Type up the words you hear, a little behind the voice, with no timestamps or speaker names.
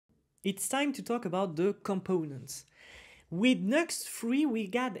It's time to talk about the components. With Nuxt 3, we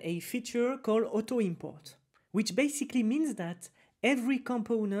got a feature called auto import, which basically means that every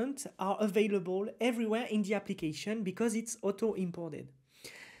component are available everywhere in the application because it's auto imported.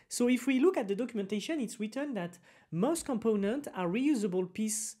 So if we look at the documentation, it's written that most components are reusable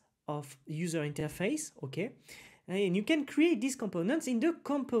piece of user interface, okay? And you can create these components in the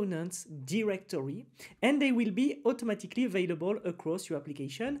components directory, and they will be automatically available across your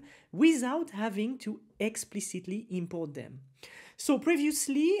application without having to explicitly import them. So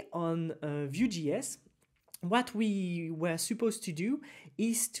previously on Vue.js, what we were supposed to do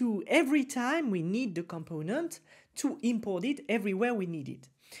is to, every time we need the component, to import it everywhere we need it.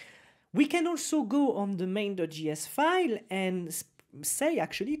 We can also go on the main.js file and say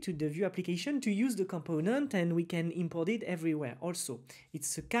actually to the Vue application to use the component, and we can import it everywhere also.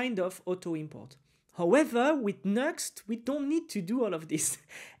 It's a kind of auto import. However, with Nuxt, we don't need to do all of this.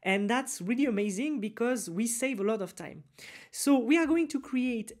 And that's really amazing because we save a lot of time. So we are going to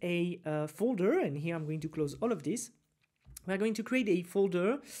create a folder, and here I'm going to close all of this. We're going to create a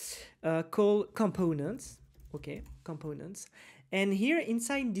folder called components. Okay, components. And here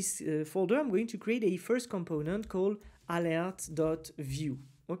inside this folder, I'm going to create a first component called alert.view.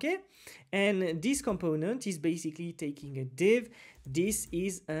 Okay, and this component is basically taking a div. This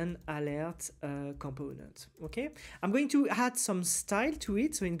is an alert component. Okay, I'm going to add some style to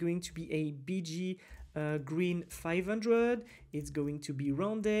it. So it's going to be a BG green 500. It's going to be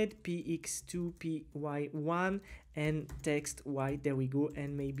rounded, px2, py1, and text white. There we go,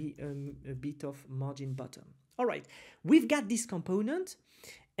 and maybe a bit of margin bottom. All right, we've got this component,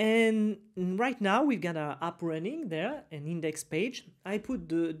 and right now we've got our app running there, an index page. I put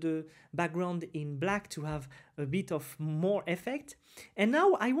the background in black to have a bit of more effect. And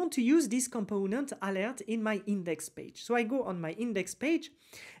now I want to use this component alert in my index page. So I go on my index page,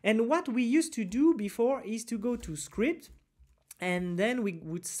 and what we used to do before is to go to script, and then we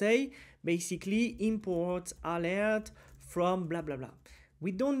would say basically import alert from blah blah blah.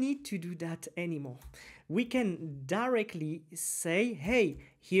 We don't need to do that anymore. We can directly say, hey,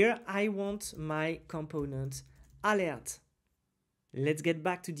 here I want my component alert. Let's get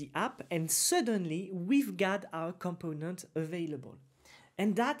back to the app, and suddenly we've got our component available.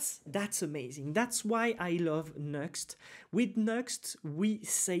 And that's amazing. That's why I love Nuxt. With Nuxt, we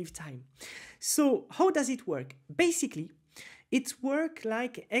save time. So how does it work? Basically, it works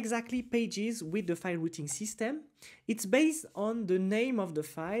like exactly pages with the file routing system. It's based on the name of the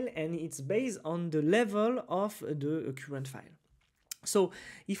file, and it's based on the level of the current file. So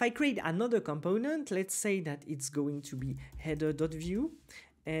if I create another component, let's say that it's going to be header.view,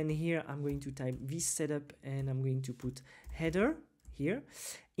 and here I'm going to type this setup, and I'm going to put header here.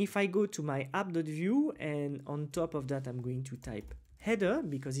 If I go to my app.view, and on top of that I'm going to type header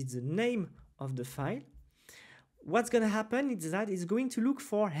because it's the name of the file, what's going to happen is that it's going to look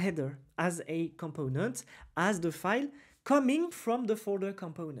for header as a component, as the file coming from the folder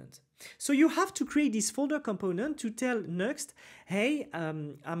component. So you have to create this folder component to tell Nuxt, hey,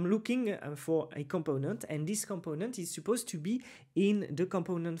 I'm looking for a component, and this component is supposed to be in the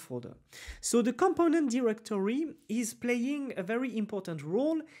component folder. So the component directory is playing a very important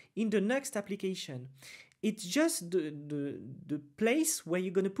role in the Nuxt application. It's just the place where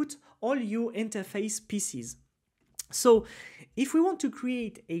you're going to put all your interface pieces. So if we want to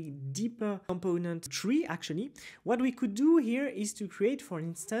create a deeper component tree, actually, what we could do here is to create, for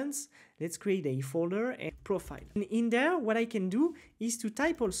instance, let's create a folder and profile. And in there, what I can do is to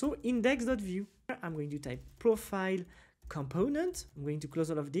type also index.view. I'm going to type profile component. I'm going to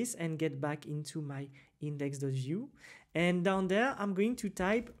close all of this and get back into my index.view. And down there, I'm going to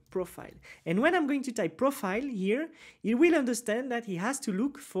type profile. And when I'm going to type profile here, it will understand that he has to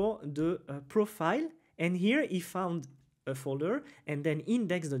look for the profile. And here he found a folder and then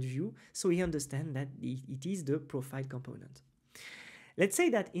index.view, so he understands that it is the profile component. Let's say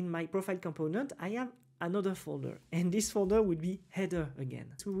that in my profile component, I have another folder, and this folder would be header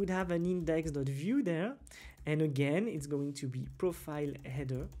again. So we would have an index.view there, and again, it's going to be profile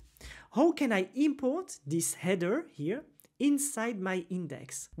header. How can I import this header here inside my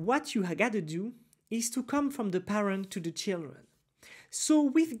index? What you got to do is to come from the parent to the children. So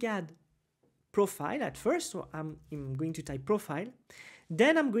we've got profile at first, so I'm going to type profile,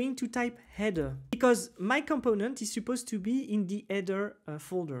 then I'm going to type header because my component is supposed to be in the header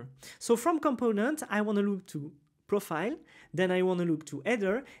folder. So from component, I want to look to profile, then I want to look to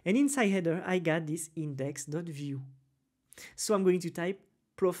header, and inside header, I got this index.view. So I'm going to type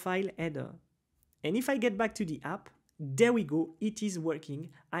profile header. And if I get back to the app, there we go, it is working.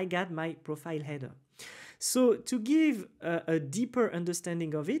 I got my profile header. So to give a deeper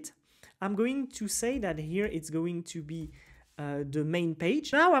understanding of it, I'm going to say that here it's going to be the main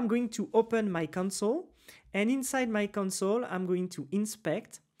page. Now I'm going to open my console, and inside my console I'm going to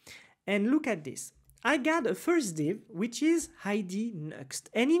inspect, and look at this. I got a first div which is ID Nuxt,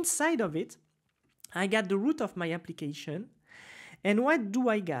 and inside of it I got the root of my application. And what do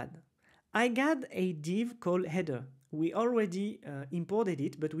I got? I got a div called header. We already imported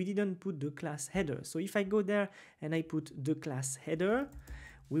it, but we didn't put the class header. So if I go there and I put the class header,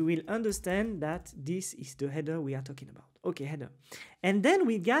 we will understand that this is the header we are talking about. Okay, header. And then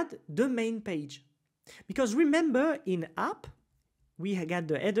we got the main page. Because remember, in app, we got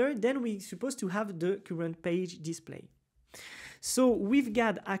the header, then we're supposed to have the current page display. So we've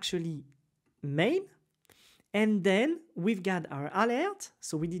got actually main, and then we've got our alert.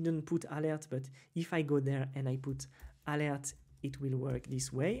 So we didn't put alert, but if I go there and I put alert, it will work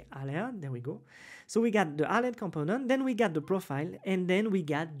this way. Alert, there we go. So we got the alert component, then we got the profile, and then we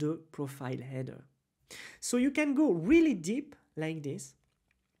got the profile header. So you can go really deep like this.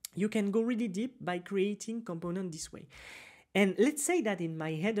 You can go really deep by creating component this way. And let's say that in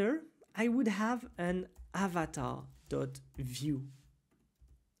my header, I would have an avatar.view.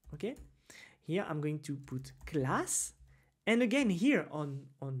 Okay? Here I'm going to put class. And again, here on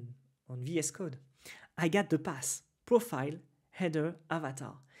VS Code, I got the path, profile, header,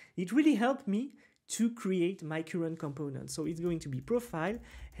 avatar. It really helped me to create my current component. So it's going to be profile,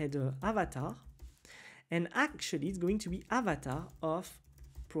 header, avatar. And actually, it's going to be avatar of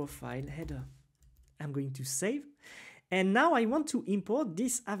profile header. I'm going to save. And now I want to import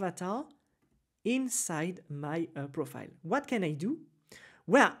this avatar inside my profile. What can I do?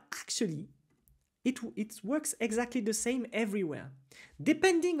 Well, actually, it works exactly the same everywhere.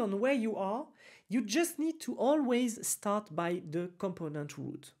 Depending on where you are, you just need to always start by the component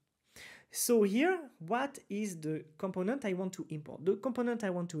root. So here, what is the component I want to import? The component I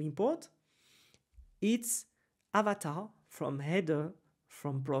want to import, it's avatar from header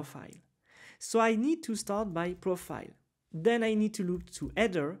from profile. So I need to start by profile. Then I need to look to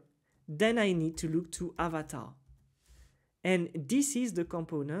header. Then I need to look to avatar. And this is the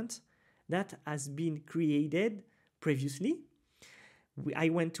component that has been created previously. I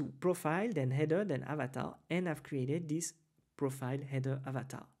went to profile, then header, then avatar, and I've created this profile, header,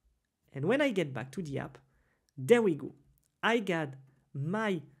 avatar. And when I get back to the app, there we go. I got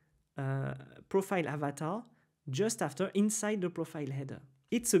my profile avatar just after inside the profile header.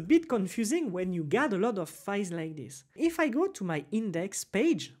 It's a bit confusing when you got a lot of files like this. If I go to my index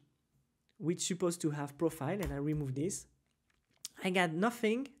page, which is supposed to have profile, and I remove this, I got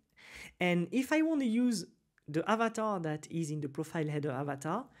nothing. And if I want to use the avatar that is in the profile header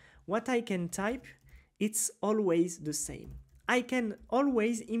avatar, what I can type, it's always the same. I can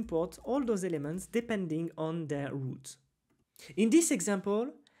always import all those elements depending on their root. In this example,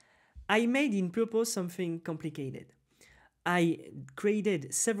 I made in purpose something complicated. I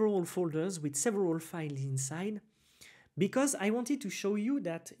created several folders with several files inside because I wanted to show you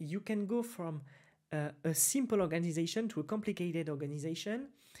that you can go from a simple organization to a complicated organization,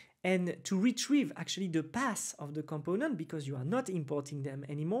 and to retrieve actually the path of the component because you are not importing them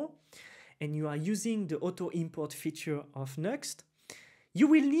anymore and you are using the auto import feature of Nuxt, you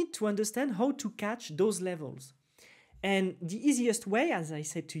will need to understand how to catch those levels. And the easiest way, as I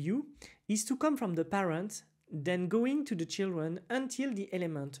said to you, is to come from the parent, then going to the children until the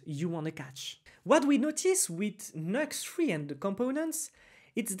element you want to catch. What we notice with Nuxt 3 and the components,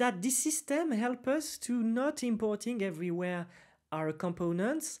 it's that this system helps us to not importing everywhere our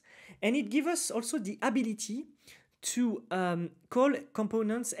components, and it gives us also the ability to call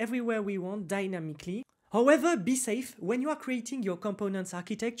components everywhere we want dynamically. However, be safe. When you are creating your components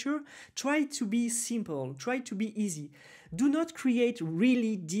architecture, try to be simple, try to be easy. Do not create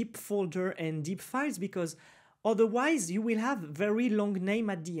really deep folder and deep files because otherwise you will have very long name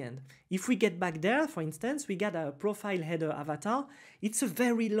at the end. If we get back there, for instance, we got a profile header avatar. It's a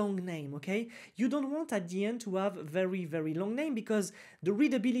very long name, okay? You don't want at the end to have very, very long name because the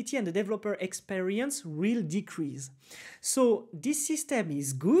readability and the developer experience will decrease. So this system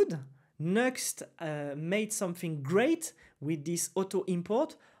is good. Nuxt made something great with this auto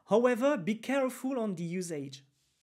import. However, be careful on the usage.